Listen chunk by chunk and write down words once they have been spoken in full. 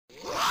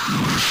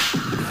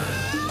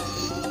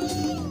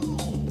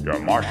Your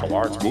martial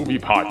arts movie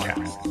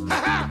podcast.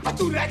 I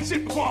threw that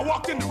shit before I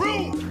walked in the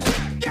room.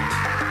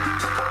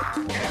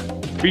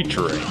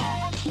 Featuring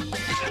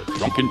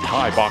drunken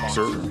Thai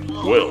boxer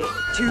Will.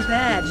 Too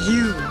bad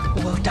you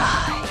will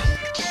die.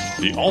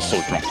 The also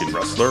drunken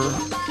wrestler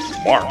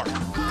Mark.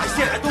 I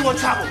said I don't want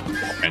trouble.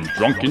 And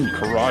drunken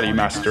karate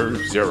master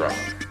Zero.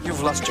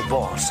 You've lost your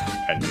balls.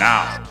 And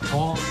now,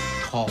 Call.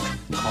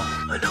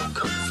 I know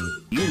Kung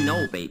Fu. You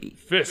know, baby.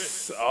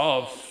 Fists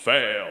of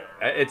Fail.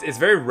 It's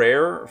very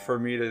rare for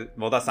me to.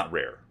 Well, that's not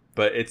rare,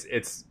 but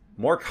it's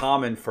more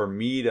common for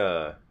me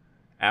to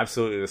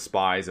absolutely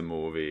despise a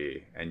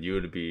movie and you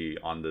to be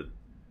on the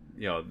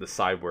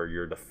side where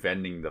you're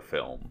defending the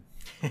film.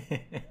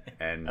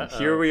 And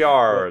here we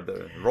are.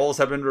 The roles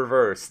have been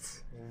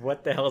reversed.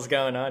 What the hell's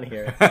going on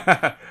here?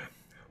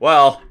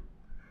 Well,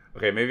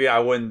 okay, maybe I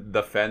wouldn't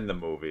defend the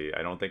movie.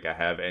 I don't think I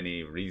have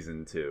any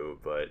reason to,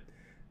 but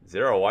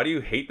Zero, why do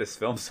you hate this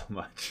film so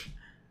much?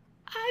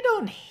 I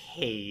don't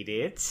hate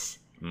it.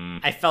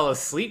 I fell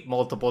asleep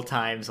multiple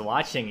times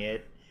watching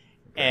it,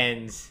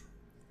 and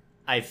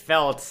I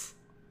felt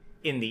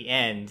in the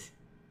end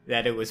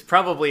that it was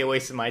probably a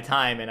waste of my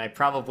time, and I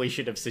probably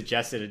should have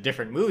suggested a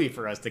different movie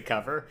for us to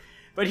cover.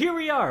 But here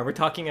we are. We're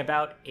talking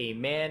about A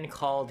Man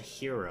Called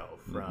Hero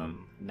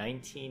from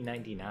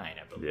 1999,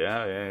 I believe.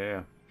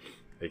 Yeah.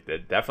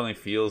 It definitely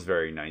feels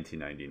very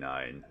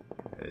 1999.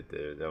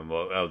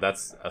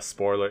 That's a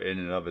spoiler in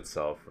and of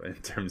itself in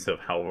terms of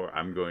how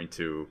I'm going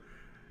to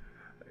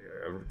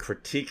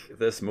critique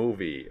this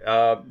movie.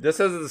 Just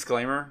as a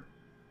disclaimer,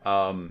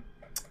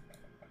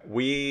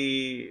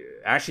 we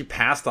actually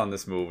passed on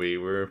this movie.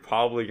 We were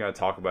probably going to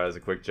talk about it as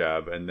a quick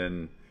jab, and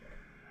then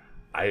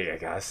I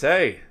gotta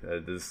say,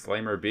 the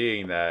disclaimer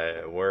being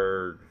that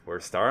we're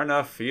starting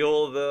to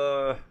feel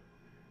that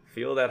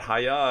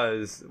Haya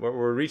is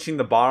we're reaching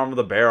the bottom of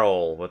the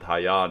barrel with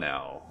Haya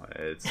now.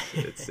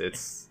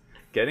 It's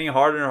getting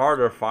harder and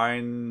harder to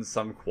find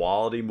some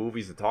quality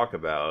movies to talk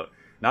about.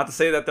 Not to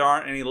say that there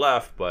aren't any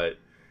left, but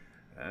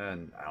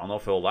and I don't know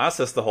if it'll last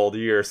us the whole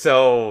year.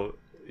 So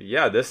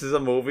yeah, this is a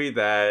movie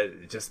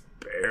that just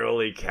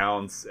barely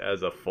counts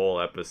as a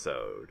full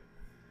episode.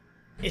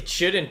 It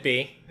shouldn't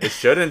be. It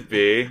shouldn't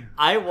be.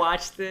 I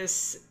watched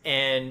this,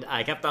 and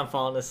I kept on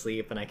falling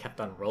asleep, and I kept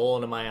on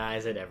rolling my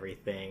eyes at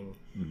everything.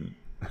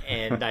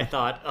 And I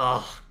thought,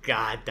 oh,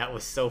 God, that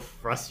was so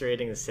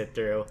frustrating to sit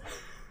through.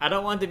 I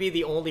don't want to be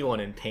the only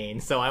one in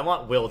pain, so I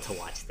want Will to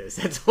watch this.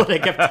 That's what I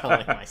kept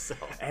telling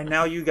myself. And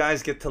now you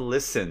guys get to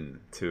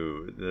listen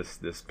to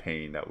this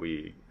pain that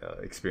we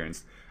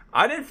experienced.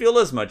 I didn't feel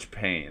as much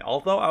pain,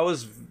 although I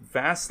was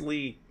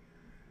vastly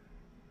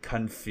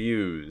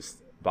confused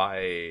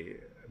by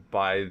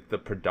the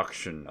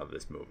production of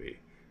this movie.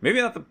 Maybe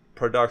not the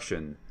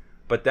production,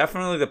 but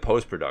definitely the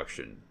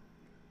post-production.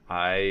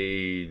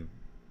 I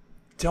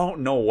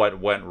don't know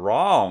what went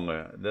wrong.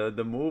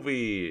 The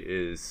movie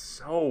is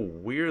so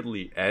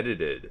weirdly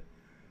edited.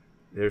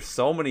 There's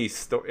so many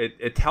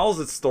it tells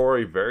its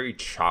story very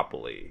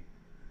choppily.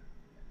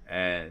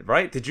 And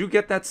right, did you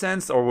get that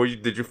sense, or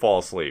did you fall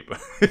asleep?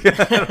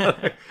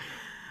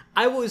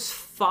 I was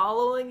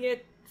following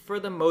it for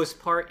the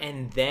most part,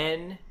 and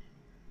then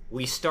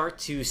we start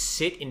to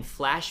sit in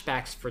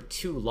flashbacks for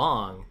too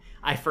long.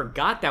 I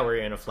forgot that we were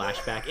in a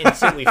flashback,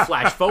 instantly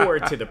flash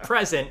forward to the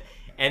present,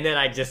 and then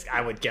I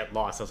would get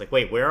lost. I was like,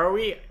 wait, where are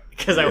we?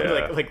 Because I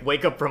would like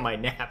wake up from my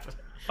nap.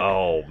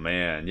 Oh,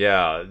 man,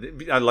 yeah.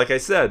 Like I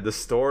said, the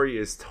story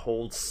is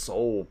told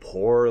so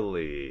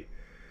poorly.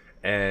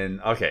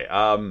 And, okay,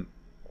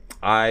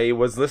 I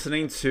was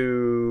listening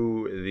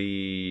to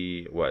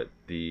the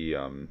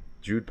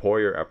Jude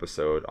Poyer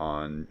episode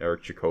on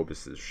Eric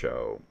Jacobus's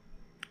show.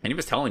 And he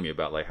was telling me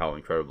about like how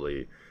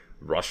incredibly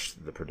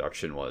rushed the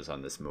production was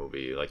on this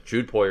movie. Like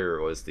Jude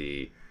Poyer was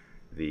the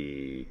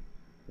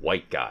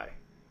white guy.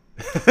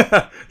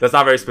 That's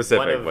not very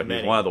specific, but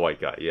he's one of the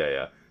white guys.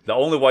 Yeah. The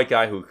only white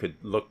guy who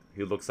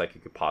looks like he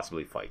could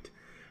possibly fight.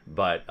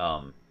 But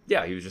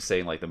yeah, he was just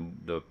saying like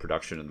the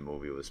production of the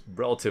movie was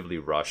relatively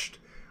rushed.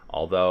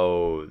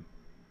 Although,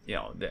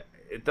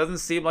 it doesn't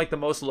seem like the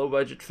most low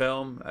budget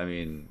film. I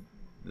mean,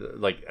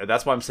 like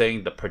that's why I'm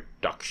saying the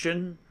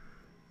production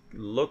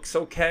looks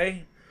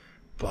okay,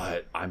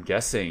 but I'm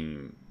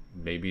guessing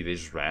maybe they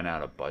just ran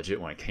out of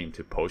budget when it came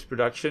to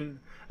post-production.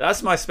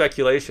 That's my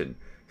speculation,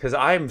 because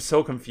I'm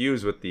so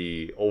confused with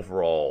the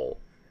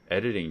overall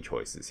editing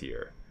choices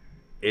here.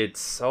 It's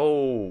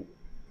so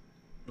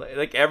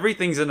like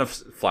everything's in a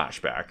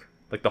flashback.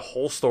 Like the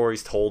whole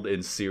story's told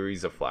in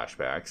series of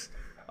flashbacks.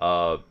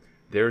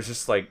 There's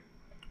just like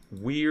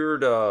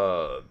weird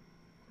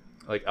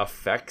like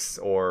effects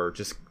or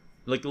just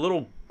like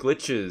little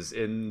glitches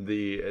in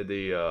the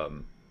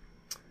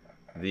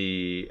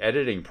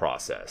editing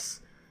process,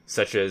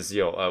 such as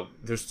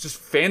there's just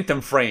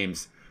phantom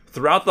frames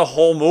throughout the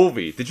whole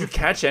movie. Did you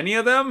catch any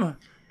of them?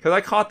 Because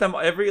I caught them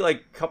every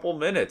like couple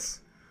minutes.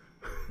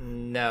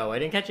 No, I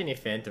didn't catch any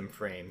phantom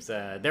frames.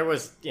 There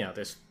was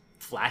there's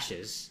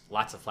flashes,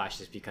 lots of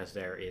flashes, because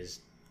there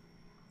is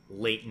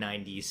late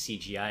 90s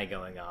CGI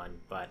going on.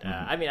 But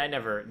I mean, I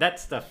never that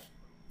stuff.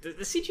 The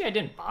CGI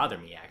didn't bother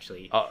me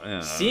actually.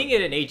 Seeing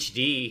it in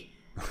HD,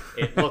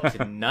 it looked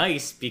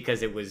nice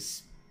because it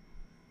was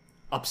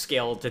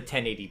upscaled to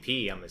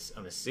 1080p.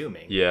 I'm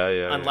assuming.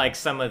 Yeah. Unlike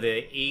some of the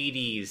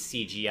 80s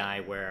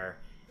CGI where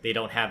they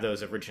don't have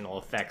those original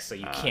effects, so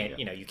you can't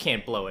you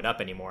can't blow it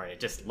up anymore, and it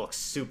just looks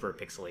super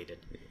pixelated.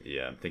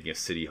 Yeah, I'm thinking of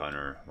City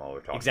Hunter while we're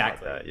talking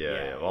Exactly. about that.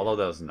 Yeah. Although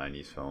that was a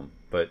 90s film,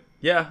 but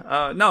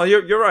yeah, no,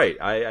 you're right.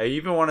 I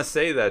even want to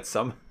say that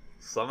some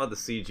of the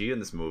CG in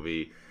this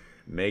movie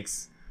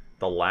makes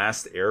The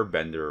Last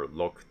Airbender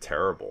look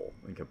terrible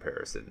in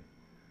comparison.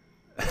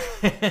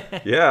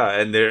 Yeah,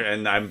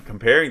 and I'm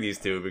comparing these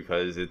two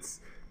because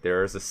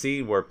there's a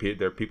scene where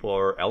people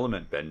are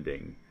element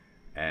bending,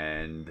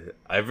 and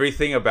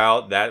everything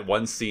about that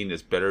one scene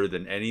is better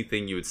than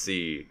anything you would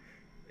see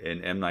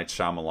in M. Night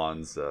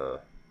Shyamalan's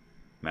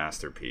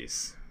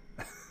masterpiece.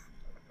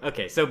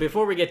 Okay, so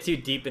before we get too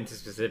deep into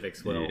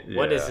specifics, Will,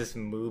 what is this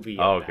movie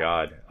about? Oh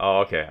God. Oh,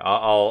 okay.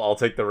 I'll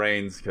take the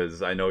reins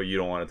because I know you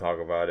don't want to talk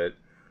about it.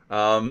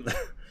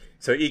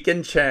 So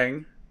Ekin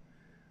Cheng,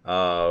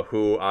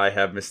 who I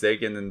have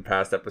mistaken in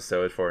past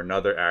episodes for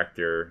another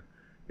actor,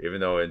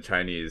 even though in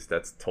Chinese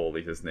that's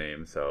totally his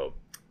name. So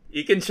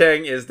Ekin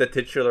Cheng is the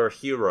titular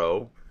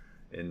hero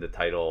in the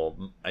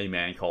title A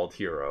Man Called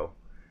Hero,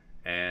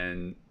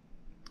 and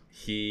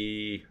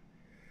he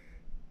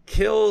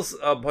kills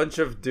a bunch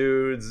of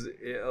dudes,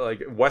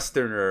 like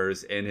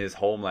Westerners, in his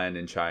homeland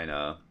in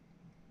China,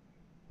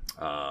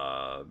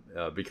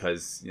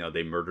 because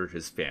they murdered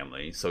his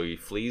family. So he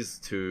flees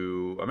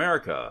to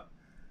America,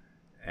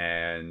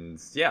 and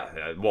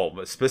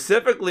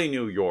specifically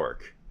New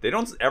York. They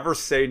don't ever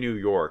say New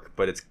York,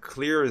 but it's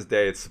clear as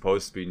day it's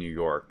supposed to be New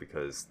York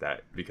because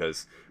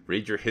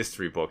read your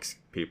history books,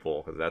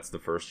 people, because that's the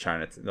first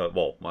Chinatown.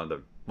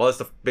 It's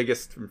the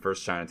biggest and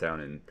first Chinatown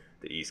in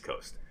the East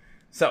Coast.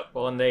 So,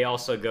 and they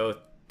also go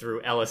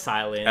through Ellis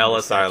Island.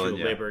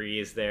 Liberty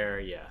is there.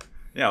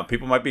 Yeah.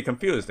 People might be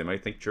confused. They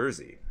might think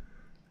Jersey.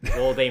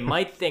 Well, they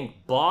might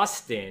think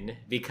Boston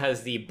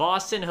because the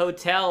Boston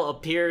Hotel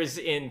appears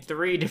in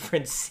 3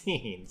 different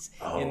scenes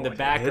in the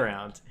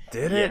background.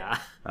 Did it? Yeah.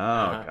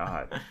 Oh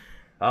God.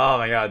 Oh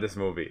my God, this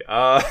movie.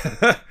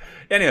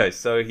 Anyway,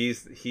 so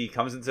he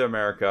comes into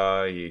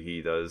America.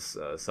 He does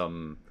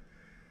some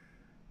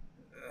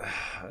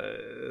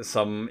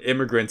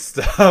immigrant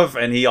stuff,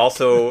 and he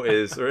also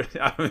is.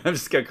 I'm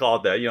just gonna call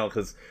it that,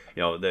 because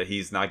that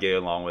he's not getting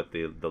along with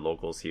the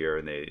locals here,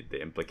 and they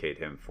implicate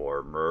him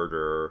for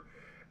murder.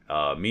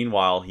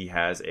 Meanwhile, he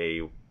has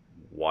a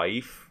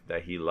wife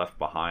that he left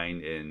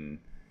behind in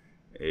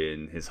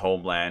his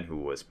homeland who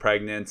was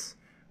pregnant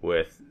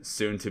with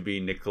soon-to-be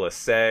Nicholas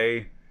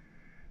Say.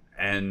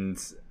 And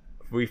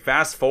we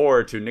fast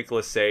forward to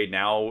Nicholas Say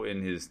now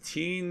in his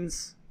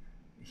teens.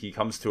 He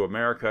comes to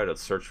America to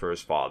search for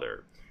his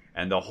father.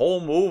 And the whole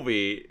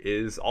movie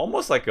is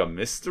almost like a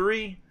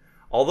mystery.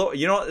 Although,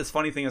 the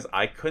funny thing is,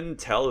 I couldn't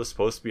tell it was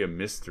supposed to be a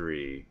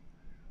mystery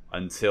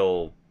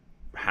until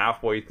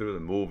halfway through the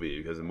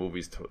movie because the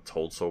movie's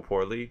told so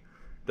poorly.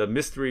 The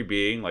mystery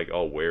being like,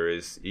 oh, where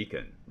is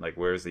Ekin? Like,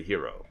 where is the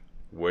hero?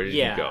 Where did he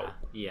go?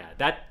 Yeah,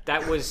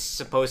 that was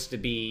supposed to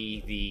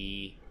be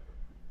the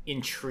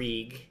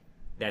intrigue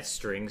that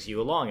strings you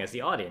along as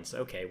the audience.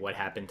 Okay, what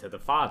happened to the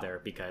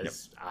father?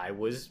 Because I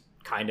was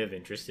kind of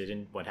interested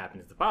in what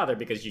happened to the father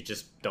because you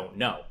just don't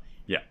know.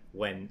 Yeah.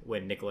 When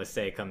Nicholas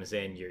Say comes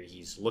in,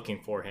 he's looking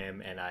for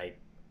him, and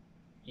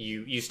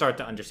you start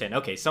to understand.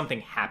 Okay, something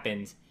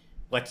happened.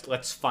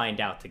 Let's find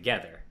out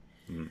together.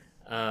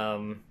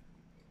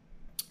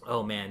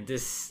 Oh man,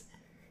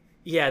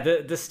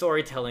 the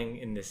storytelling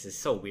in this is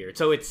so weird.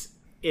 So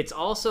it's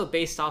also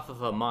based off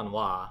of a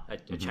manhwa,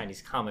 a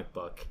Chinese comic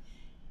book,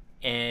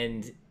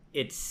 and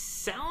it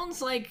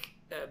sounds like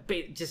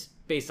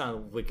just based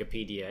on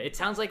Wikipedia, it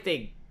sounds like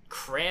they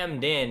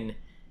crammed in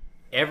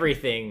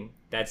everything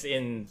that's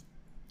in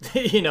the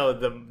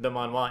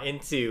manhwa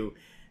into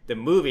the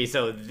movie,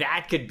 so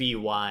that could be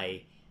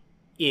why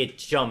it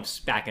jumps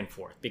back and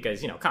forth,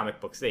 because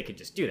comic books, they could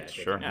just do that.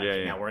 Sure.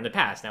 Now we're in the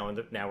past. Now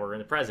we're in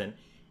the present,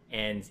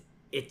 and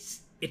it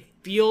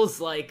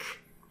feels like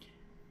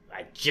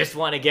I just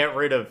want to get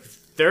rid of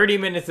 30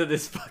 minutes of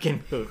this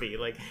fucking movie.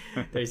 Like,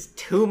 there's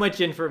too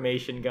much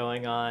information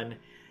going on.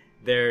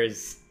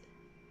 There's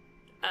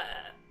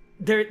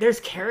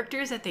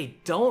characters that they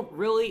don't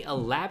really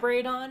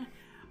elaborate on,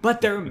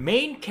 but they're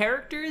main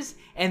characters,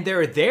 and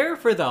they're there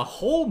for the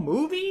whole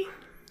movie.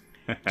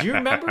 Do you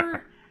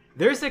remember?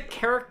 There's a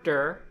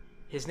character,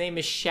 his name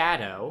is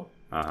Shadow.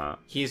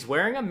 He's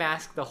wearing a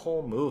mask the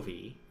whole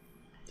movie.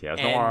 He has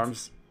no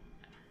arms.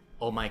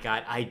 Oh my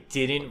God, I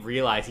didn't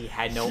realize he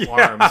had no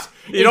arms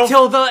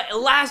until the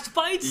last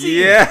fight scene.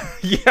 Yeah,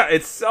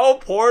 it's so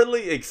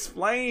poorly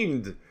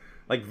explained.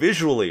 Like,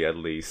 visually, at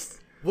least.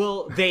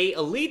 Well, they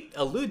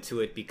allude to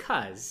it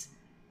because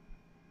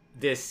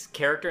this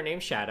character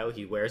named Shadow,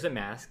 he wears a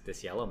mask,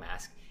 this yellow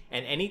mask,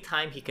 and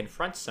anytime he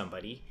confronts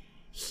somebody,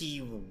 he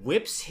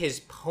whips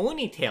his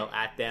ponytail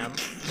at them,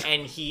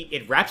 and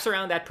it wraps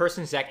around that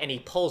person's neck, and he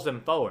pulls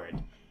them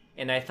forward.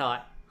 And I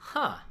thought,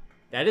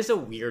 that is a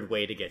weird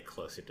way to get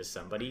closer to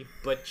somebody,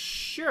 but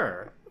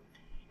sure.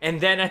 And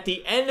then at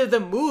the end of the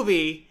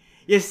movie,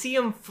 you see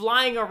him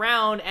flying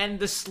around, and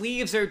the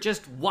sleeves are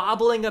just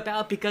wobbling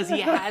about because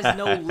he has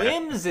no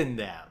limbs in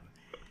them.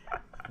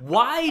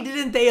 Why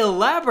didn't they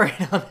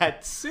elaborate on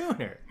that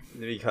sooner?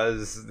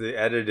 Because the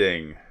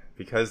editing.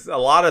 Because a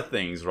lot of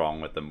things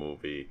wrong with the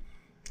movie.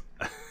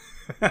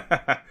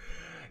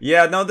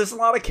 Yeah, no, there's a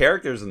lot of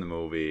characters in the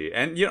movie.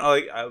 And,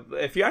 like,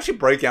 if you actually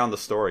break down the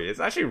story,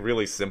 it's actually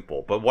really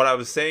simple. But what I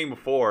was saying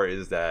before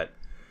is that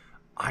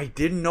I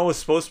didn't know it was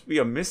supposed to be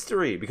a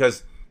mystery.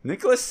 Because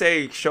Nicholas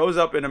Sage shows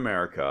up in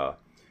America,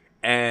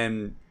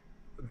 and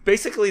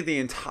basically the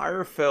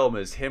entire film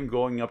is him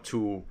going up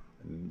to,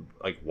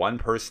 like, one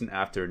person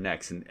after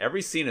next. And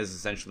every scene is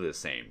essentially the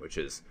same, which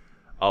is,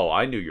 oh,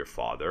 I knew your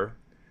father.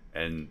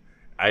 And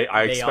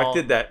I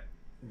expected that...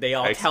 They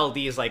all tell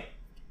these, like,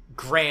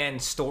 grand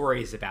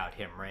stories about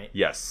him, right?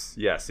 Yes,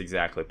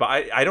 exactly. But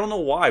I don't know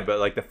why, but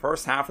like the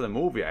first half of the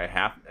movie,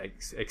 I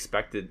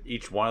expected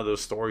each one of those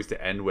stories to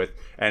end with,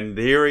 and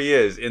here he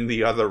is in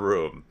the other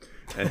room.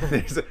 And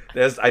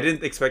I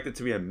didn't expect it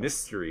to be a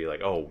mystery,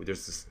 like, oh,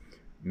 there's this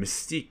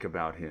mystique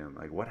about him,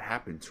 like what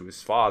happened to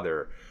his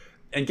father.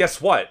 And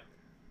guess what?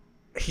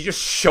 He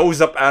just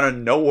shows up out of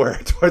nowhere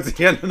towards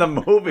the end of the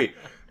movie.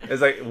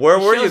 It's like, where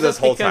were you this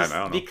whole time? I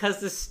don't know. Because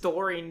the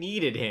story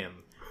needed him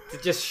to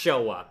just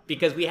show up,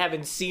 because we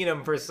haven't seen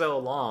him for so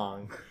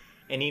long,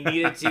 and he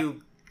needed to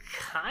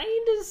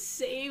kind of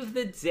save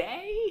the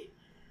day,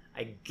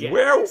 I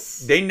guess.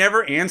 They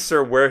never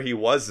answer where he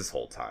was this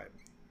whole time.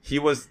 He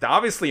was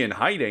obviously in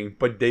hiding,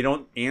 but they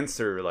don't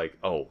answer like,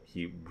 oh,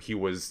 he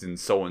was in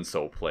so and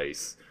so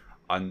place,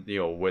 on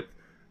with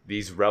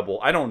these rebel.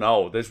 I don't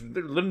know. There's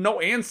no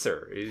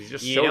answer. It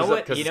just shows up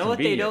because you know what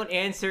they don't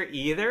answer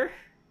either.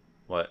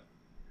 What?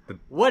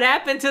 What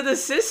happened to the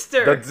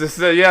sister?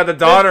 The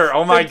daughter.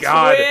 Oh my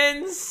god. The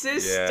twin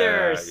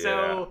sister.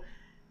 So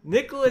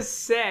Nicholas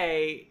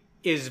Say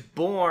is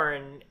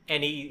born,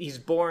 and he's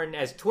born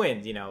as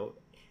twins.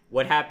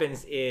 What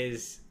happens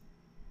is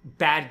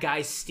bad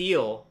guys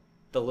steal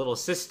the little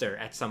sister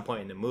at some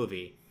point in the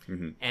movie.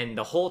 Mm-hmm. And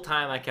the whole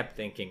time I kept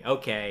thinking,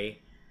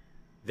 okay,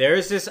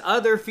 there's this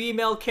other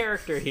female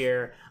character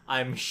here.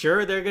 I'm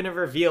sure they're going to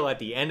reveal at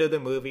the end of the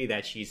movie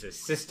that she's a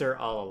sister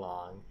all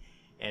along.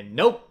 And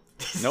nope.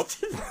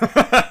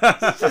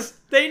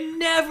 They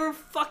never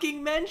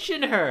fucking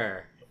mention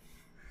her.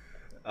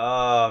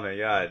 Oh my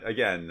god!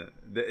 Again,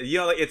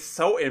 it's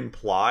so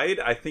implied.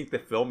 I think the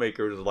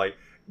filmmakers are like,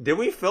 did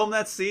we film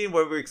that scene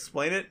where we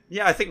explain it?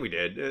 Yeah, I think we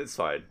did. It's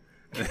fine.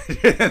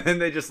 And then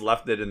they just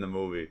left it in the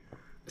movie.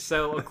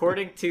 So,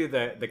 according to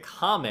the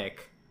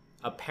comic,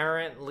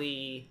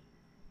 apparently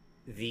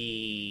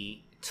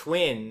the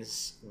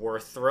twins were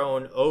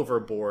thrown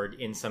overboard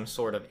in some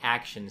sort of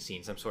action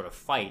scene, some sort of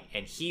fight,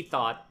 and he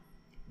thought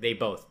they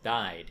both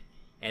died.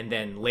 And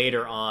then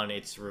later on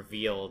it's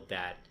revealed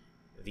that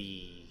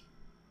the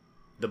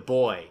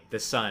boy, the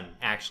son,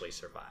 actually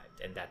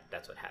survived, and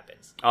that's what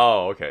happens.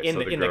 Oh, okay. In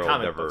the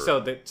comic book. So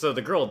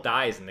the girl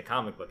dies in the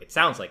comic book. It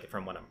sounds like it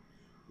from what I'm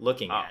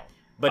looking at.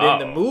 But in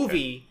the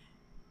movie,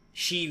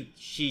 she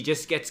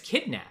just gets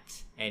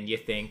kidnapped, and you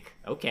think,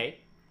 okay,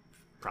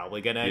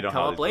 probably gonna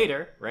come up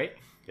later, right?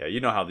 Yeah, you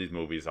know how these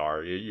movies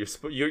are. You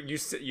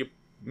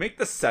make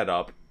the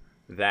setup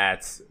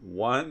that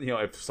one,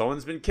 if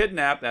someone's been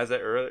kidnapped at an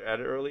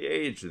early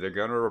age, they're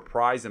gonna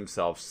reprise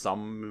themselves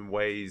some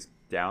ways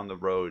down the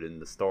road in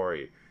the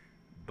story.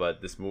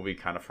 But this movie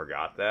kind of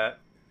forgot that,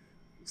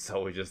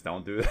 so we just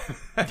don't do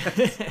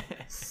that.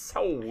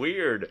 So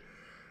weird.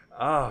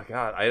 Oh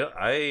god,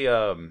 I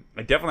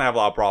definitely have a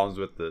lot of problems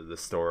with the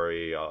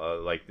story,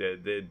 like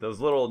those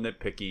little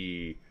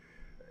nitpicky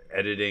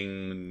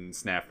editing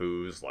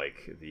snafus,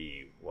 like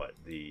the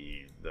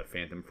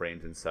phantom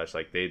frames and such.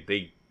 Like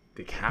they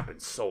happen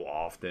so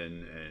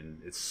often,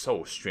 and it's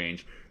so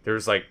strange.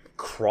 There's like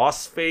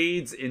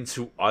crossfades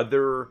into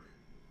other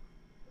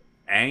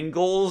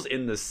angles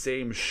in the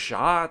same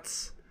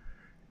shots,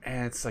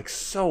 and it's like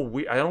so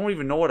weird. I don't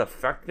even know what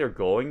effect they're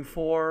going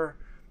for.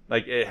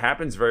 Like, it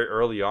happens very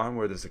early on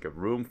where there's like a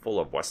room full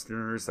of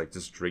Westerners like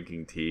just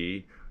drinking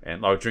tea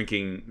and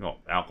drinking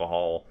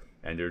alcohol,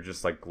 and they're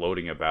just like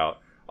gloating about,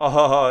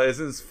 oh,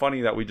 isn't it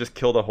funny that we just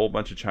killed a whole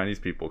bunch of Chinese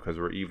people because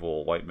we're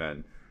evil white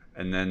men.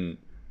 And then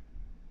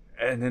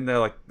they're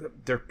like,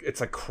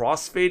 it's like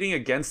crossfading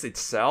against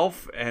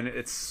itself, and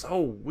it's so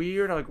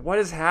weird. I'm like, what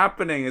is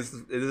happening? Is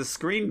the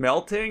screen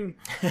melting?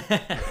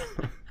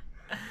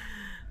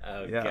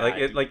 Oh, yeah,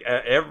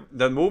 God.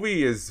 The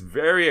movie is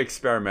very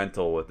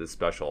experimental with the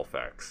special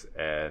effects,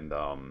 and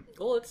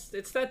well,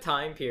 it's that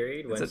time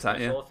period when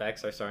special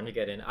effects are starting to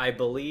get in. I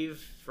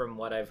believe, from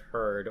what I've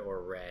heard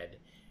or read,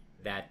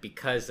 that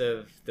because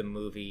of the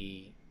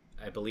movie,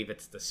 I believe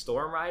it's the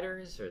Storm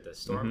Riders or the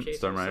Storm Chasers.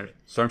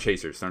 Storm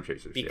Chasers.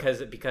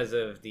 Because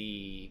of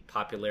the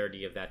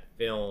popularity of that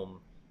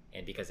film,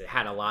 and because it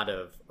had a lot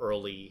of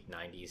early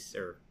 90s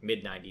or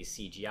mid 90s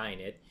CGI in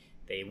it,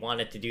 they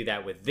wanted to do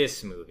that with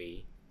this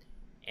movie,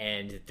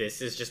 and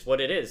this is just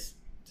what it is.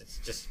 It's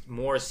just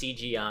more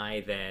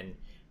CGI than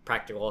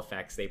practical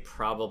effects. They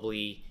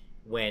probably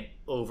went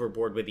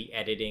overboard with the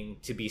editing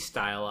to be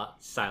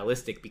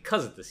stylistic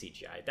because of the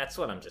CGI. That's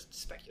what I'm just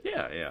speculating.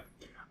 Yeah.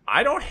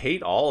 I don't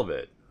hate all of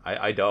it.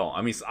 I don't.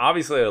 I mean,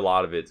 obviously a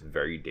lot of it's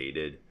very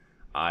dated.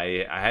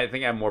 I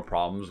think I have more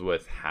problems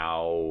with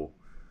how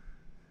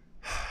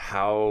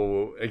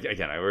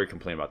again, I already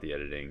complained about the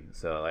editing,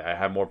 so like, I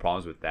have more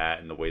problems with that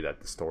and the way that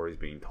the story is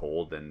being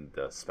told than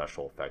the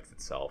special effects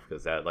itself,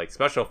 because that, like,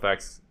 special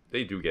effects,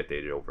 they do get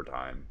dated over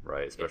time,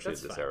 right? Especially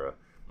in this era.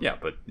 Yeah,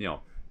 but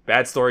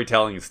bad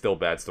storytelling is still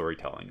bad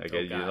storytelling. Like,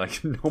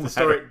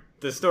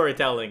 The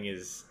storytelling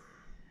is,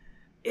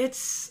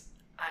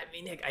 I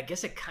mean, I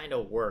guess it kind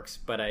of works,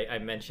 but I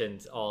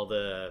mentioned all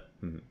the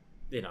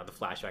the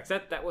flashbacks.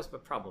 That was the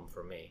problem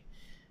for me.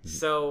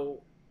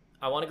 So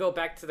I want to go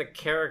back to the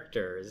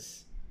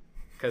characters,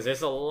 because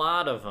there's a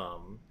lot of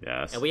them.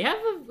 Yes, and we have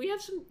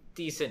some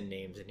decent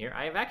names in here.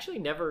 I have actually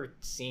never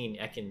seen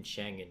Ekin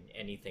Cheng in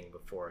anything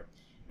before.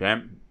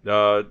 Twin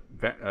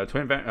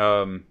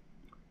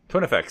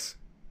Effects.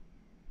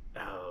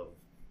 Oh,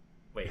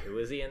 wait, who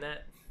was he in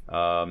that?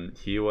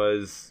 He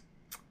was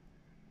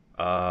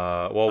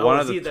one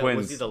of the twins.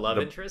 Was he the love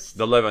interest?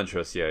 The love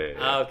interest,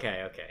 yeah.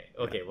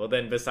 Okay. Well,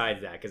 then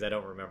besides that, because I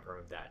don't remember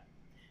him that.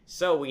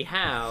 So we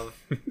have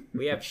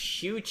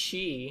Shu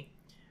Qi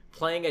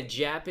playing a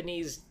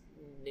Japanese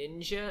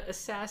ninja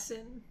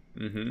assassin.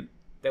 Mm-hmm.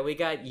 Then we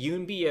got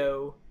Yoon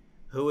Bio,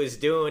 who is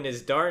doing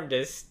his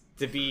darndest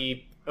to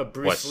be a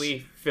Bruce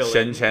Lee fill-in.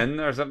 Shen Chen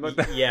or something like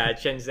that? Yeah,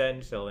 Chen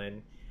Zhen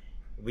fill-in.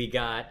 We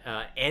got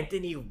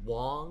Anthony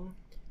Wong,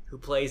 who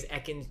plays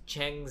Ekin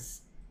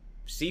Cheng's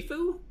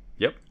Sifu.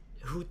 Yep.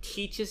 Who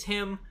teaches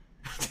him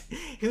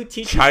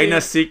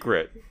China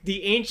secret.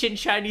 The ancient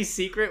Chinese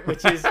secret,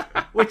 which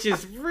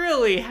is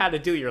really how to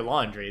do your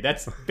laundry.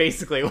 That's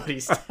basically what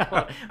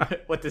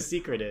what the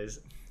secret is.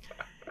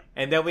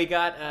 And then we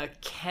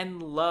got Ken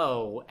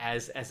Lo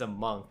as a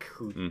monk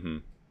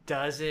who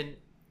doesn't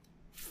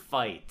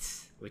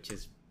fight, which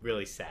is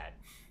really sad.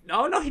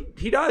 No,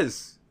 he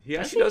does. He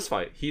actually does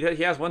fight. He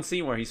has one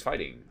scene where he's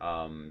fighting,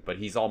 but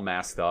he's all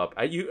masked up.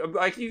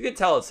 You can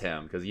tell it's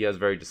him because he has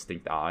very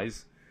distinct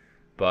eyes.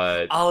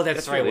 But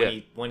that's right.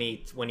 Really when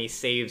he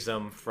saves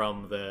them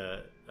from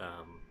the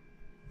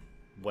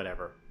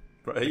whatever.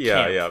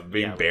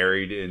 Being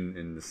buried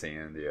in the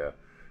sand. Yeah.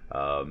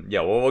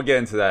 We'll get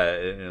into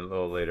that in a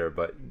little later.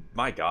 But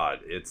my God,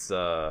 it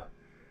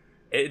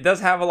does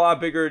have a lot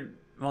bigger.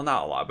 Well,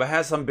 not a lot, but it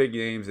has some big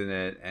names in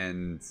it,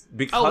 and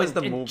because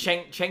the movie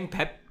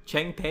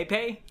Cheng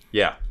Pei.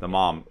 Yeah, the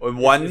mom.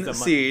 One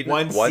scene.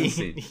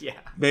 Yeah,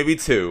 maybe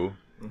two.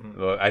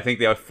 Mm-hmm. I think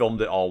they filmed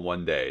it all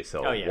one day,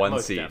 so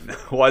one scene.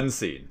 Definitely. One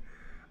scene.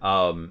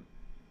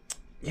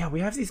 We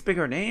have these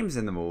bigger names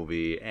in the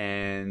movie,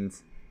 and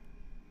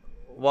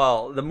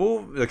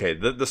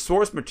the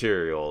source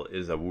material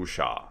is a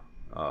wuxia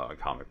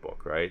comic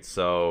book, right?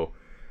 So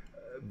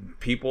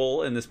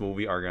people in this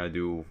movie are gonna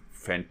do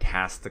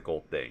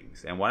fantastical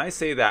things, and when I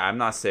say that, I'm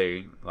not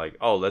saying like,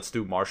 oh, let's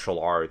do martial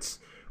arts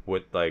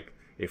with like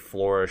a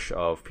flourish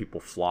of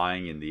people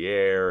flying in the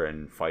air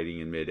and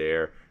fighting in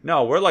midair.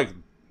 No, we're like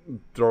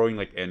throwing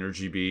like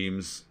energy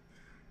beams,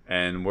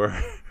 and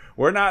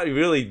we're not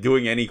really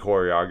doing any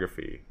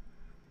choreography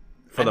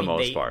for the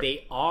most part.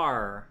 They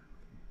are,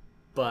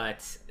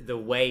 but the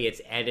way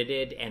it's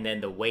edited and then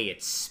the way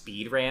it's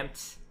speed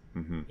ramped,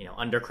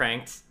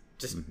 undercranked,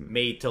 just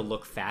made to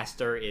look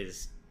faster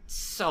is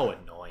so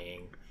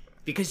annoying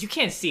because you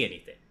can't see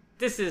anything.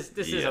 This is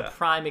a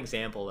prime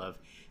example of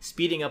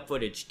speeding up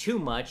footage too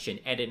much and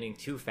editing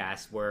too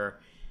fast, where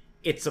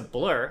it's a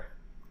blur.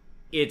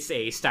 It's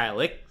a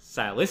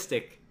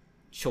stylistic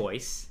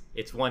choice.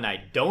 It's one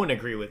I don't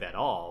agree with at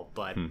all,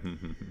 but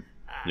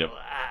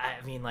I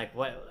mean, like,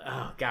 what?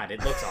 Oh God,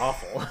 it looks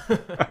awful.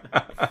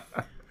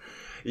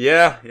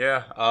 Yeah.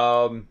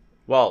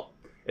 Well,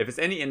 if it's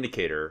any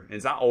indicator, and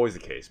it's not always the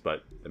case,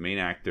 but the main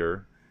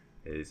actor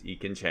is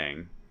Ekin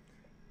Cheng.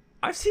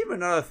 I've seen him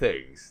in other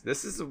things.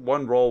 This is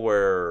one role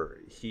where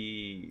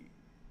he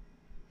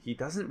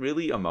doesn't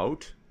really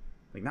emote.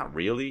 Like, not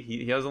really.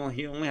 He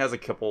only has a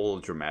couple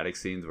of dramatic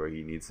scenes where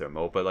he needs to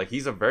emote, but like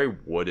he's a very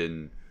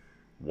wooden,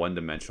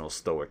 one-dimensional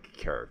stoic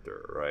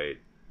character, right?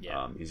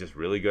 Yeah. He's just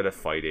really good at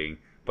fighting.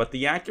 But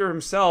the actor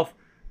himself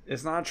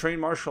is not a trained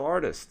martial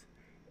artist.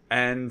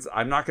 And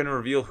I'm not going to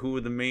reveal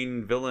who the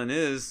main villain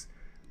is.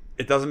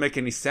 It doesn't make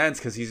any sense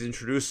because he's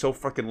introduced so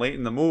fucking late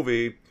in the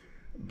movie.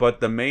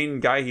 But the main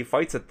guy he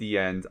fights at the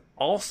end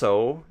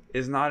also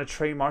is not a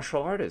trained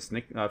martial artist.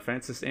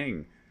 Francis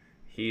Ng.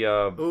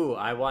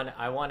 I want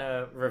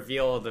to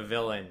reveal the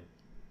villain.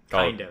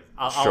 Kind of.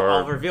 Sure.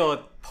 I'll reveal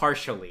it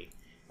partially.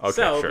 Okay,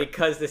 so, sure.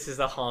 because this is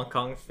a Hong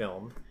Kong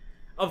film,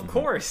 of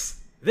course,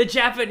 the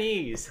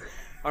Japanese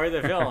are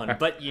the villain.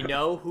 But you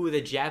know who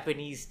the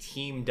Japanese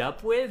teamed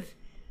up with?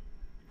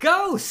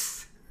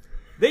 Ghosts!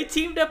 They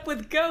teamed up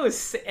with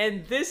ghosts,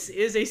 and this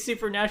is a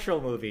supernatural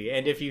movie.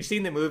 And if you've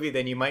seen the movie,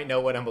 then you might know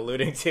what I'm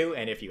alluding to.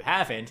 And if you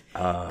haven't,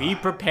 be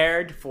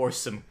prepared for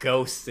some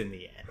ghosts in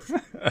the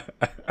end.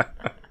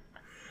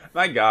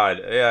 My God,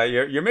 yeah,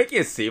 you're making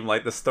it seem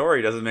like the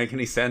story doesn't make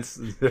any sense.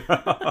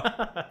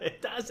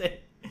 It doesn't.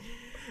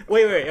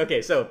 Wait.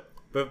 Okay, so,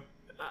 but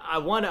I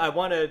want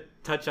to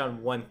touch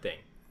on one thing.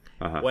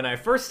 When I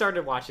first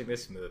started watching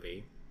this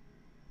movie,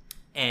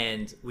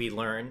 and we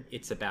learn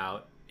it's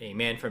about a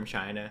man from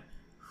China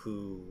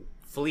who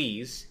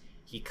flees.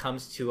 He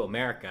comes to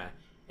America,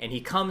 and he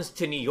comes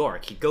to New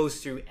York. He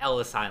goes through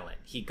Ellis Island.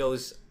 He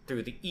goes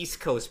through the East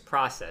Coast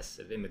process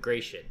of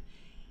immigration.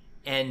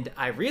 And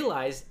I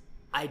realized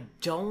I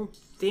don't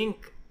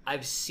think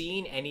I've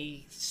seen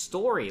any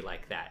story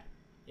like that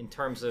in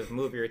terms of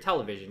movie or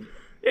television.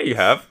 Yeah, you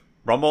have.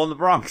 Rumble in the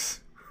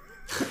Bronx.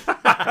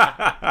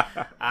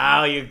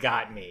 Oh, you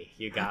got me.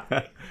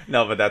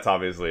 No, but that's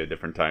obviously a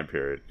different time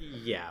period.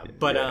 Yeah,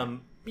 but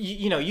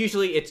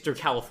usually it's through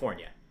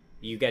California.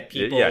 You get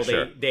people.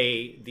 Sure.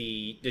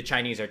 The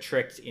Chinese are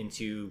tricked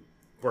into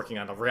working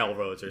on the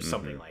railroads or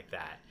something like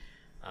that,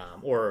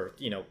 or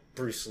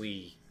Bruce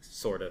Lee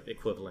sort of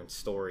equivalent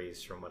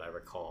stories from what I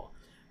recall.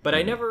 But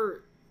I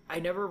never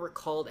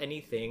recalled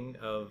anything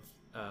of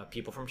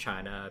people from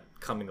China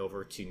coming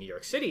over to New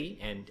York City,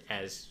 and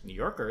as New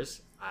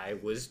Yorkers, I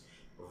was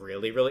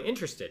really, really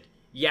interested.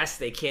 Yes,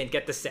 they can't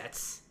get the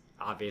sets.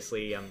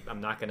 Obviously, I'm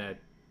not gonna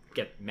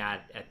get mad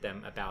at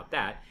them about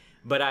that.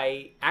 But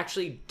I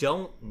actually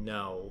don't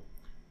know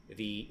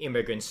the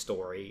immigrant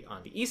story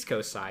on the East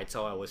Coast side,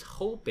 so I was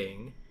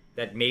hoping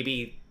that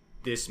maybe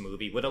this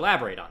movie would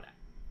elaborate on that,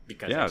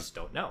 because I just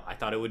don't know. I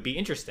thought it would be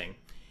interesting,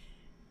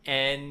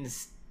 and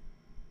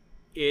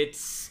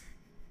it's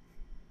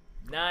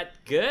not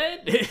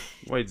good.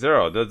 Wait,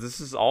 Zero. This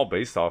is all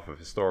based off of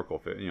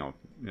historical,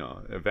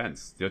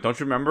 events. Don't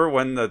you remember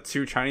when the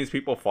two Chinese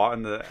people fought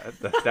in the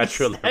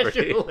Statue of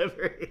Liberty?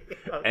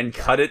 And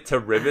cut it to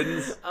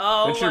ribbons?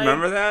 Don't you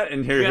remember that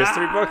in your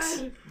history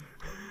books?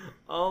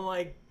 Oh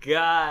my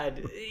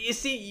God! You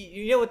see,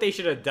 you know what they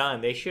should have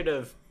done? They should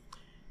have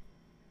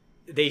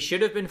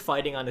been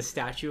fighting on the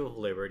Statue of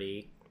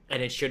Liberty,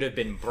 and it should have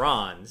been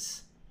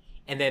bronze.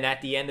 And then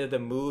at the end of the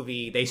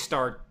movie, they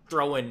start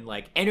throwing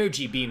like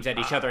energy beams at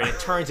each other, and it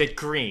turns it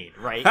green,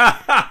 right?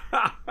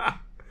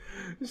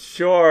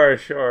 Sure.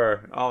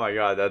 Oh my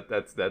God,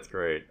 that's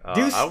great.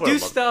 Do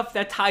stuff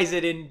that ties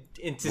it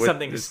into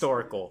something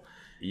historical.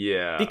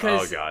 Yeah.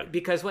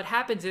 Because what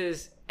happens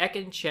is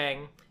Ekin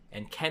Cheng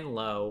and Ken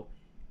Lo,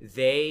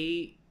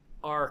 they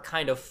are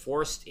kind of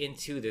forced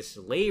into this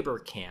labor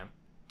camp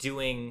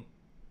doing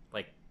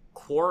like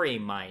quarry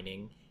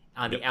mining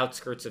on the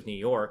outskirts of New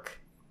York.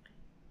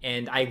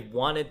 And I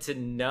wanted to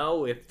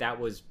know if that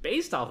was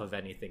based off of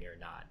anything or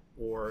not,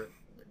 or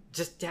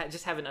just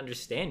have an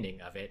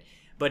understanding of it.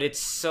 But it's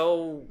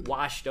so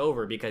washed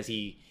over because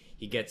he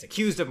gets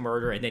accused of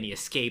murder and then he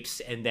escapes,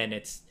 and then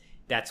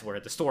that's where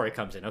the story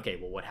comes in. Okay,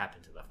 well, what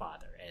happened to the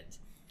father? And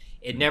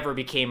it never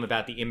became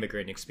about the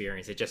immigrant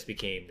experience. It just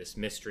became this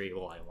mystery.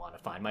 Well, I want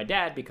to find my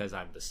dad because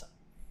I'm the son.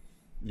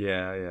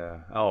 Yeah.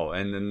 Oh,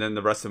 and then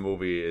the rest of the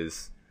movie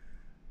is,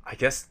 I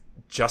guess,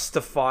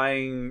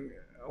 justifying.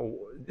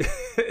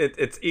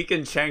 It's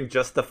Ekin Cheng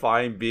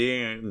justifying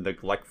being a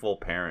neglectful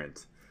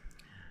parent.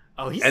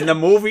 Oh, the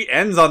movie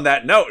ends on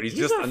that note. He's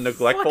just a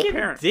neglectful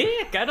parent.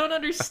 Dick, I don't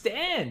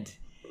understand.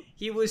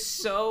 He was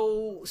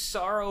so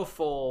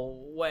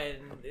sorrowful when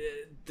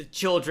the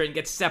children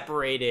get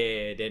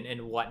separated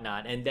and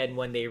whatnot. And then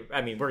when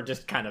we're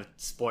just kind of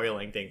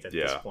spoiling things at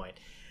this point.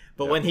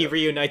 But when he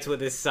reunites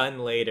with his son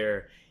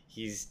later,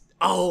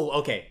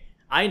 okay,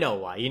 I know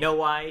why. You know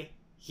why?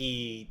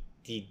 He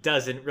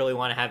doesn't really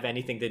want to have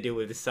anything to do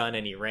with his son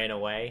and he ran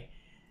away.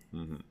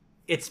 Mm-hmm.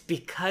 It's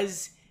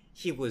because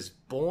he was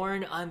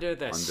born under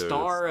the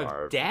star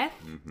of death.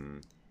 Mm-hmm.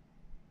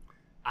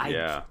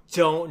 I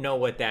don't know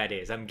what that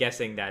is. I'm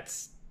guessing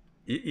that's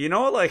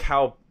like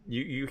how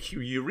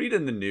you read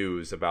in the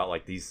news about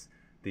like these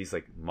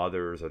like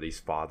mothers or these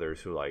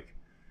fathers who like,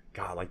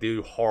 God, like they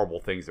do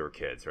horrible things to their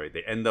kids, right?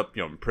 They end up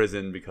in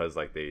prison because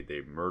like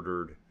they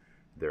murdered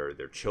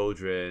their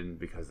children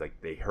because like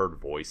they heard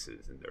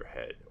voices in their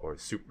head, or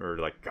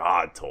like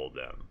God told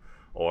them,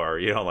 or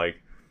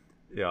like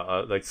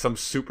some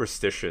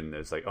superstition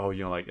is like,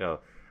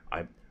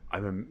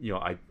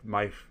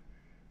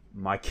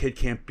 my kid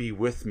can't be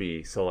with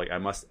me, so like I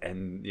must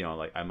end,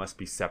 like I must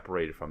be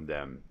separated from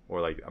them,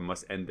 or like I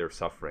must end their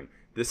suffering.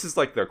 This is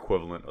like the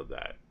equivalent of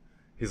that.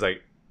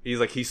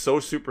 He's so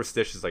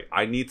superstitious, like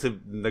I need to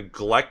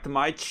neglect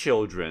my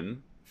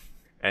children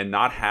and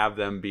not have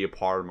them be a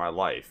part of my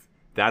life.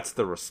 That's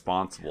the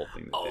responsible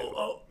thing to do.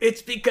 Oh,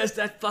 it's because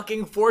that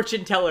fucking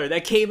fortune teller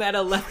that came out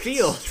of left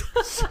field.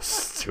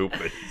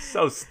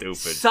 So stupid.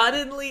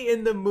 Suddenly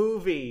in the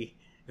movie,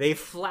 they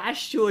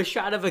flash to a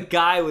shot of a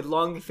guy with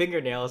long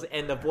fingernails,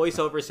 and the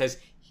voiceover says,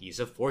 he's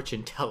a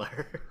fortune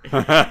teller.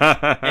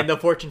 And the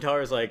fortune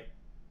teller is like,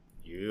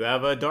 you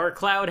have a dark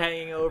cloud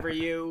hanging over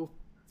you.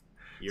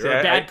 You're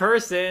a bad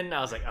person.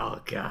 I was like,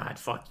 oh God,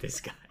 fuck this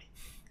guy.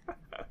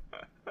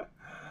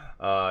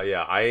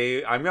 Yeah,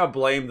 I'm gonna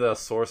blame the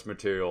source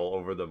material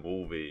over the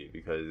movie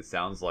because it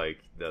sounds like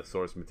the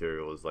source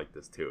material is like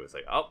this too. It's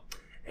like, oh,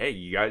 hey,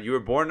 you were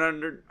born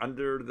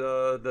under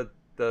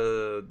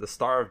the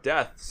star of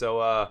death,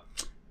 so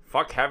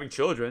fuck having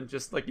children,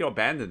 just like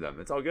abandon them.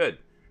 It's all good,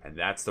 and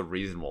that's the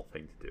reasonable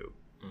thing to do,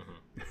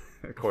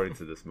 according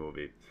to this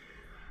movie.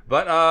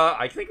 But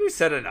I think we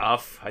said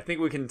enough. I think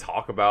we can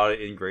talk about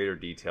it in greater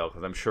detail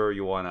because I'm sure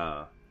you want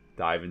to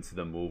dive into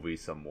the movie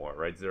some more,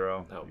 right,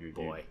 Zero? Oh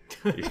boy.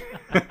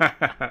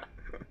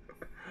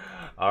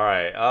 All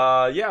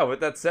right. Yeah.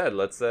 With that said,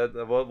 let's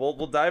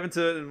we'll dive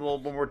into it in a little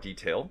bit more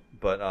detail.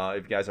 But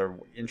if you guys are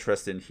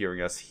interested in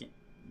hearing us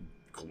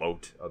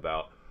gloat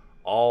about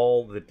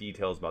all the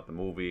details about the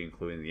movie,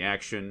 including the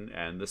action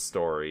and the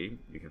story,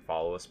 you can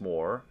follow us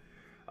more.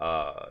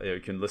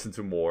 You can listen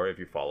to more if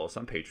you follow us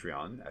on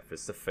Patreon at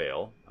Fist of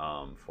Fail.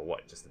 For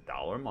what? Just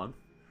 $1 a month.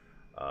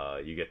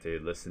 You get to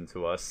listen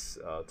to us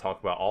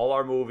talk about all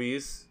our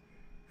movies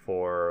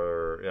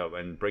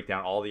and break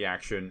down all the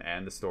action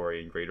and the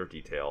story in greater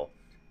detail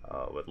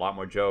with a lot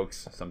more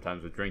jokes,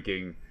 sometimes with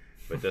drinking.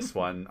 With this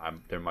one,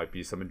 there might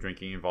be some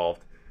drinking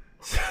involved.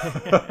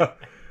 But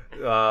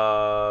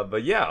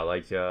yeah,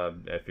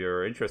 if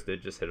you're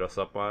interested, just hit us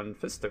up on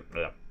Fist of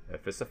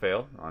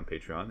Fail on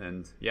Patreon.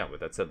 And yeah, with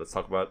that said, let's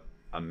talk about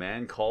A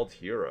Man Called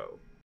Hero.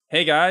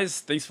 Hey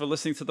guys, thanks for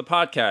listening to the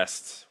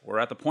podcast. We're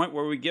at the point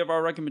where we give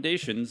our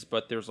recommendations,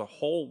 but there's a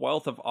whole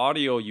wealth of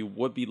audio you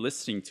would be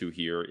listening to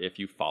here if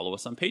you follow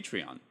us on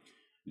Patreon.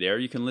 There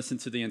you can listen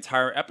to the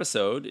entire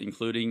episode,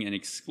 including an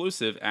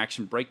exclusive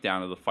action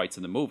breakdown of the fights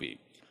in the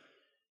movie.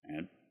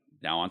 And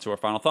now on to our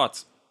final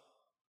thoughts.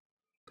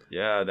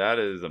 Yeah, that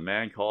is A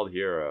Man Called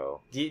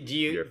Hero.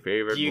 Your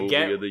favorite movie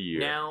get of the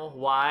year. Now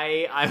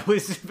why I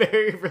was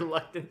very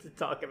reluctant to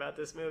talk about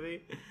this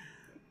movie?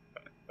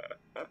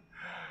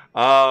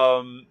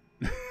 I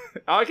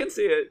can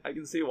see it. I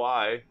can see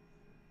why.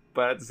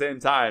 But at the same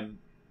time,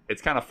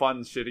 it's kind of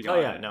fun shitting on it.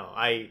 Oh yeah, no.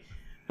 I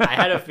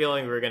had a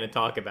feeling we were going to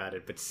talk about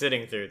it, but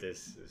sitting through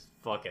this is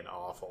fucking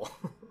awful.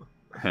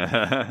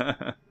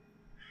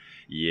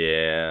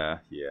 Yeah.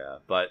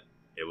 But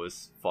it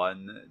was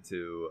fun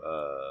to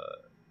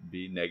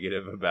be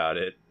negative about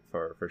it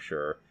for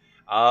sure.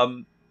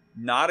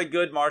 Not a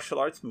good martial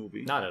arts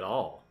movie. Not at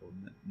all.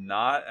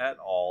 Not at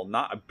all.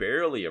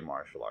 Barely a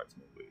martial arts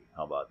movie.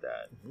 How about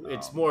that?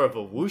 It's more of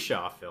a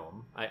wuxia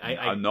film.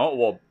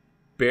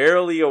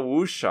 Barely a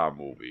wuxia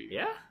movie.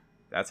 Yeah.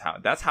 That's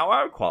how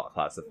I would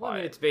classify Well, I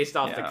mean, it. it's based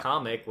off the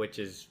comic, which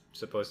is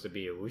supposed to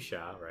be a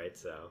wuxia, right?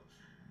 So.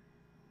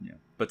 Yeah,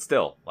 but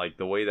still,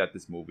 the way that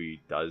this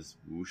movie does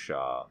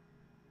wuxia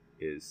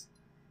is,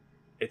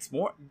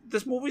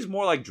 this movie's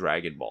more like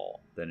Dragon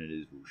Ball than it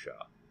is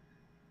wuxia.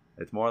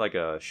 It's more like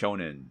a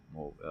shonen.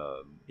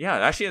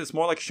 Actually, it's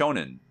more like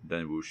shonen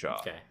than wuxia.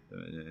 Okay.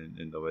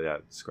 In the way that I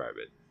describe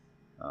it.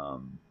 I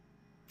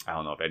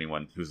don't know if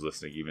anyone who's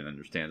listening even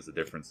understands the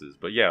differences,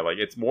 but yeah,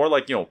 it's more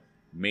like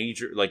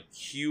major,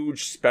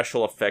 huge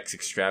special effects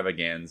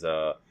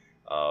extravaganza.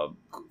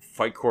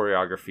 Fight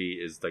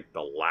choreography is the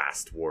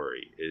last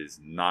worry. It is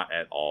not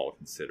at all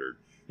considered.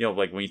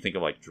 When you think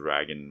of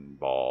Dragon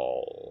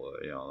Ball,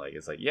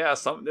 it's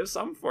there's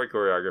some fight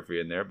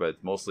choreography in there, but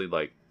it's mostly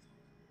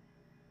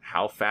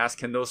how fast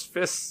can those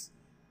fists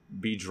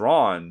be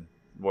drawn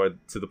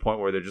to the point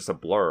where they're just a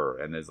blur,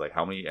 and there's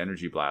how many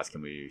energy blasts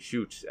can we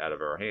shoot out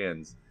of our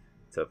hands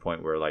to the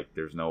point where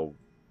there's no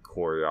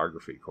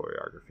choreography,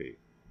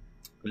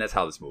 and that's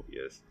how this movie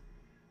is.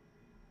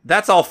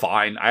 That's all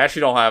fine. I actually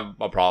don't have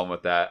a problem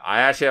with that.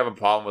 I actually have a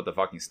problem with the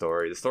fucking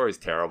story. The story is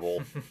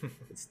terrible.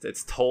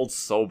 It's told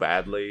so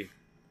badly.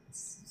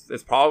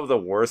 It's probably the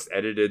worst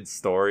edited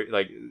story,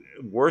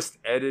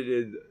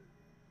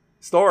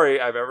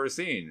 I've ever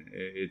seen.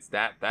 It's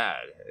that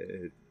bad.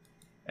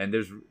 And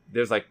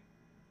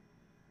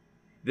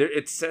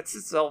it sets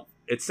itself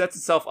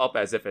up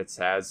as if it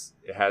has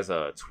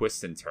a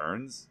twists and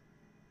turns.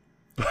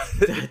 But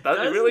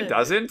it really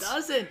doesn't.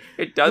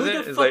 It doesn't.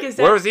 Who the fuck is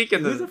that? Where was Zeke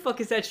in Who this? the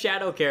fuck is that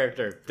shadow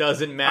character?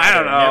 Doesn't matter. I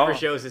don't know. Never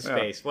shows his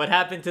face. What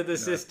happened to the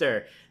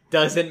sister?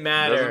 Doesn't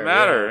matter. Doesn't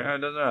matter. Yeah. It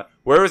doesn't matter.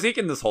 Where was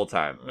Ekin this whole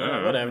time?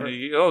 Whatever.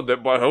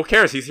 But who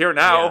cares? He's here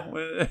now.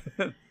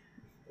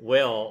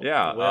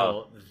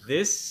 Yeah.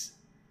 This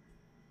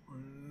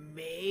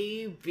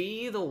may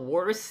be the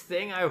worst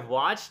thing I've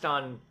watched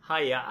on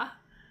Haya.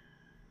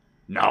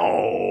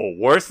 No,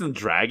 worse than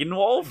Dragon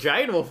Wolf?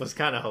 Dragon Wolf was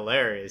kind of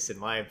hilarious in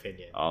my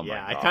opinion. Oh my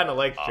I God. kind of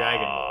liked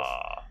Dragon Wolf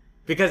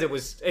because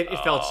it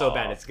felt so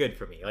bad it's good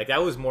for me.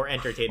 That was more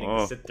entertaining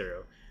to sit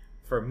through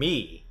for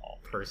me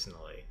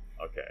personally.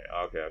 Okay.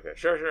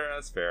 Sure,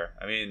 that's fair.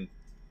 I mean,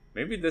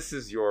 maybe this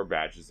is your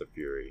Badges of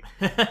Fury.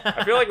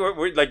 I feel like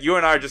we're you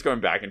and I are just going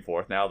back and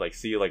forth now,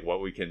 see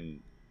what we can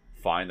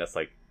find that's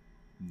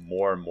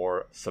more and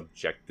more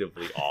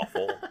subjectively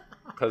awful.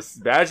 Because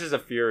Badges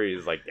of Fury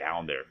is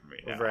down there for me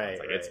now. Right,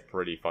 It's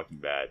pretty fucking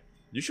bad.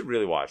 You should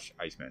really watch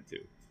Iceman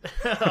 2.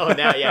 Oh,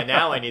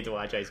 now I need to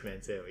watch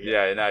Iceman too.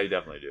 Yeah, now you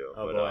definitely do.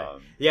 Oh but, boy.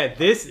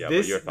 This but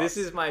your thoughts. this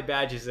is my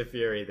Badges of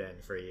Fury then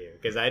for you,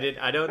 because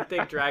I don't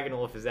think Dragon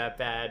Wolf is that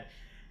bad.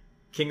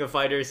 King of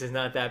Fighters is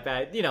not that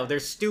bad. You know, they're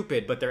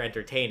stupid, but they're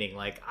entertaining.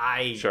 Like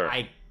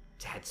I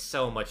had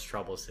so much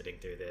trouble sitting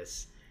through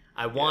this.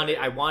 I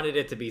wanted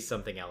it to be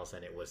something else,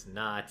 and it was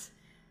not.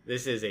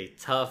 This is a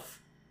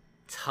tough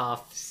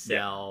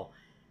sell.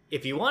 Yeah.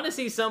 If you want to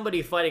see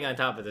somebody fighting on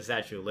top of the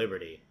Statue of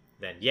Liberty,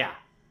 then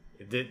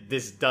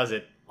this does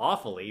it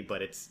awfully,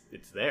 but it's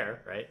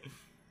there, right?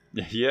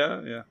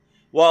 Yeah.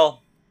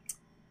 Well,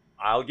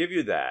 I'll give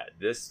you that.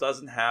 This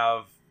doesn't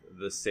have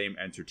the same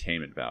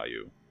entertainment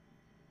value.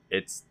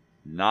 It's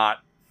not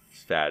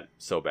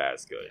so bad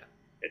it's good. Yeah.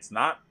 It's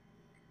not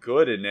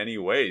good in any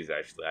ways,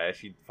 actually. I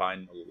actually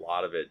find a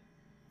lot of it,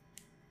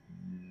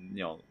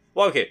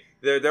 well, okay,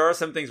 there are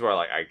some things where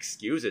I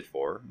excuse it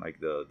for, like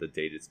the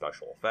dated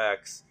special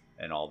effects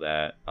and all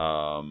that.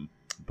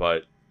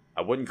 But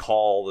I wouldn't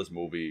call this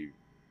movie,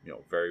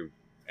 very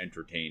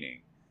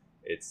entertaining.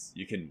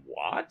 You can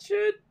watch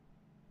it.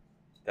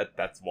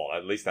 That's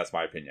at least that's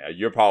my opinion.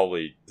 You'll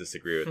probably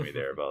disagree with me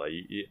there, but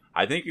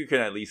I think you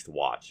can at least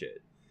watch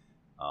it.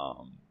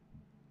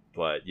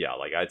 But yeah,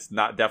 it's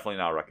definitely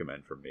not a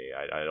recommend for me.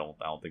 I don't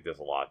think there's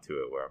a lot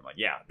to it where I'm like,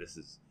 yeah, it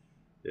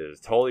is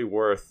totally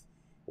worth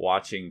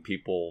watching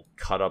people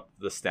cut up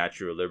the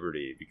Statue of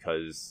Liberty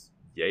because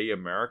yay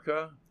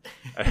America.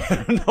 I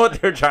don't know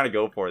what they're trying to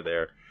go for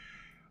there.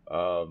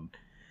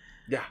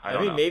 Yeah, I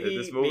mean, maybe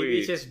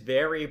it's just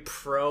very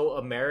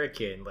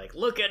pro-American. Like,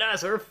 look at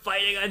us, we're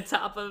fighting on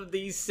top of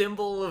the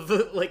symbol of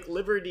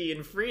liberty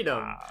and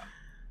freedom.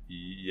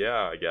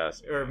 Yeah, I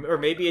guess. Or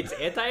maybe it's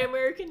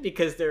anti-American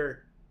because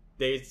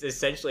they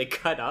essentially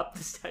cut up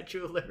the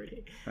Statue of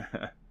Liberty.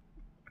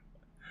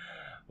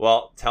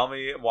 Well, tell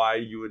me why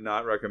you would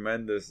not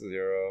recommend this,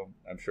 Zero.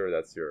 I'm sure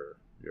that's your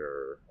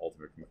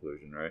ultimate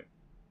conclusion, right?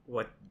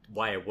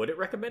 Why I wouldn't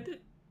recommend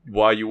it?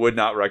 Why you would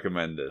not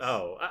recommend this?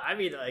 Oh, I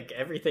mean,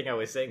 everything I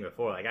was saying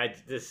before,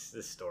 this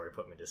story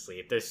put me to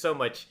sleep. There's so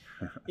much,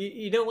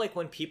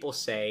 when people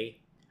say,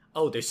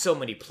 "Oh, there's so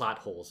many plot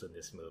holes in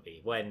this movie,"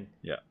 when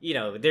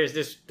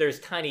there's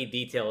tiny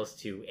details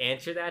to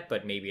answer that,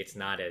 but maybe it's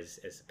not as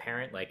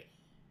apparent. Like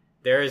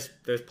there's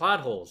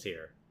plot holes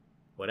here.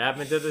 What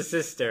happened to the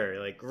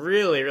sister?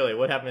 Really,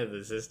 what happened to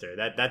the sister?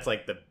 That's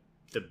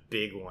the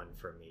big one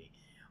for me.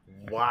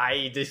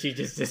 Why does she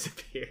just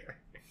disappear?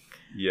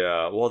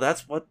 Yeah, well,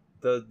 that's what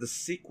the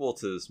sequel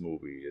to this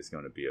movie is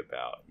going to be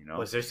about.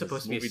 Was there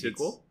supposed to be a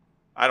sequel?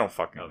 I don't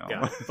fucking know.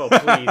 God. Oh,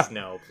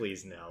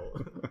 please no.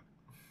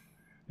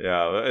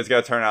 Yeah, it's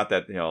gonna turn out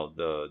that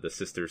the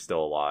sister's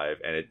still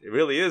alive, and it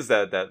really is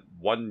that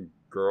one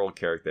girl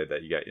character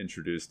that you got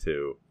introduced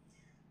to,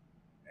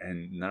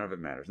 and none of it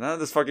matters. None of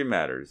this fucking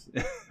matters.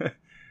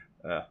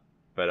 But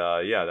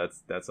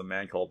that's A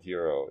Man Called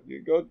Hero.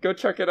 You go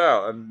check it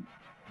out.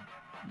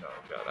 No,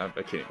 God,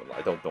 I can't even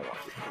lie. Don't watch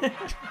it.